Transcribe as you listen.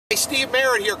Steve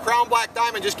Merritt here, Crown Black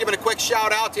Diamond, just giving a quick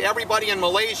shout out to everybody in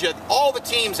Malaysia, all the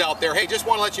teams out there. Hey, just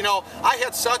want to let you know, I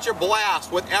had such a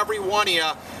blast with every one of you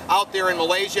out there in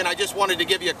Malaysia, and I just wanted to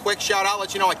give you a quick shout out,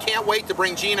 let you know I can't wait to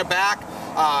bring Gina back.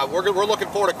 We're looking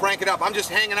forward to cranking it up. I'm just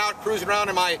hanging out, cruising around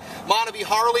in my Monavie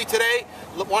Harley today.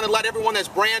 Want to let everyone that's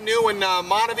brand new in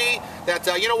Monavie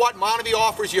that, you know what, Monavie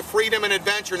offers you freedom and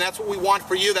adventure, and that's what we want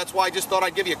for you. That's why I just thought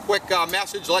I'd give you a quick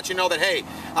message to let you know that, hey,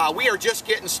 we are just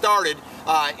getting started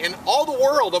in all the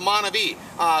world of Monavie.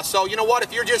 So you know what,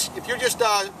 if you're just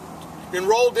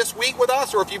enrolled this week with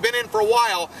us, or if you've been in for a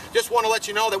while, just want to let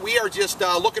you know that we are just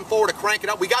looking forward to cranking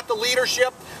up. We got the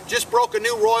leadership, just broke a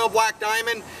new Royal Black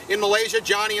Diamond in Malaysia.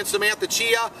 Johnny and Samantha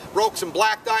Chia broke some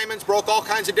black diamonds, broke all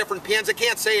kinds of different pins. I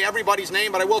can't say everybody's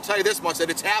name, but I will tell you this much, that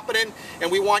it's happening, and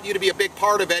we want you to be a big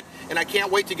part of it, and I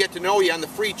can't wait to get to know you on the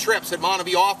free trips that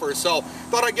Monavie offers. So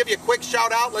thought I'd give you a quick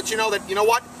shout out, let you know that, you know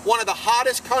what, one of the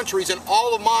hottest countries in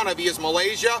all of Monavie is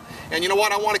Malaysia, and you know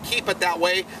what, I want to keep it that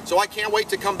way, so I can't wait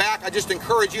to come back. I just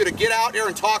encourage you to get out there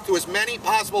and talk to as many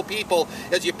possible people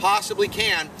as you possibly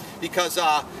can, because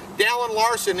Dallin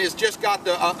Larson has just got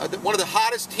one of the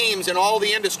hottest teams in all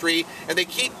the industry, and they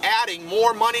keep adding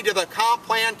more money to the comp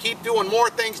plan, keep doing more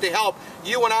things to help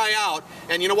you and I out.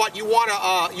 And you know what? You want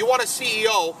a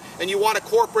CEO, and you want a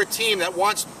corporate team that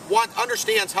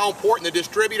understands how important the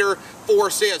distributor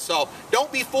force is. So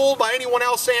don't be fooled by anyone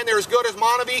else saying they're as good as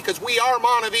Monavie, because we are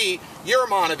Monavie, you're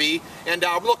Monavie, and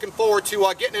I'm looking forward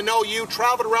to getting to know you,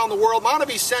 traveling around the world.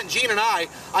 Monavie sent Gene and I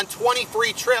on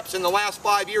 23 trips in the last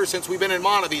 5 years since we've been in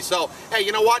Monavie. So, hey,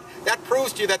 you know what? That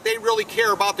proves to you that they really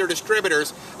care about their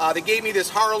distributors. They gave me this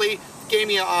Harley, gave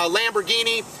me a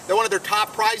Lamborghini. One of their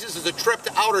top prizes is a trip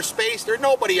to outer space. There's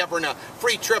nobody ever in a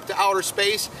free trip to outer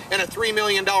space, and a $3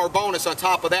 million bonus on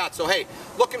top of that. So, hey,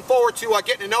 looking forward to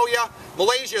getting to know you.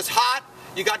 Malaysia's hot.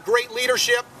 You got great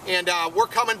leadership, and we're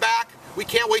coming back. We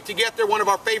can't wait to get there. One of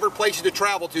our favorite places to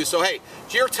travel to. So, hey,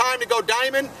 it's your time to go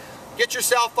diamond. Get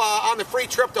yourself on the free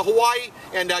trip to Hawaii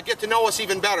and get to know us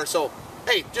even better. So,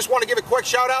 hey, just want to give a quick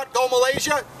shout out. Go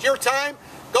Malaysia. It's your time.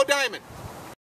 Go diamond.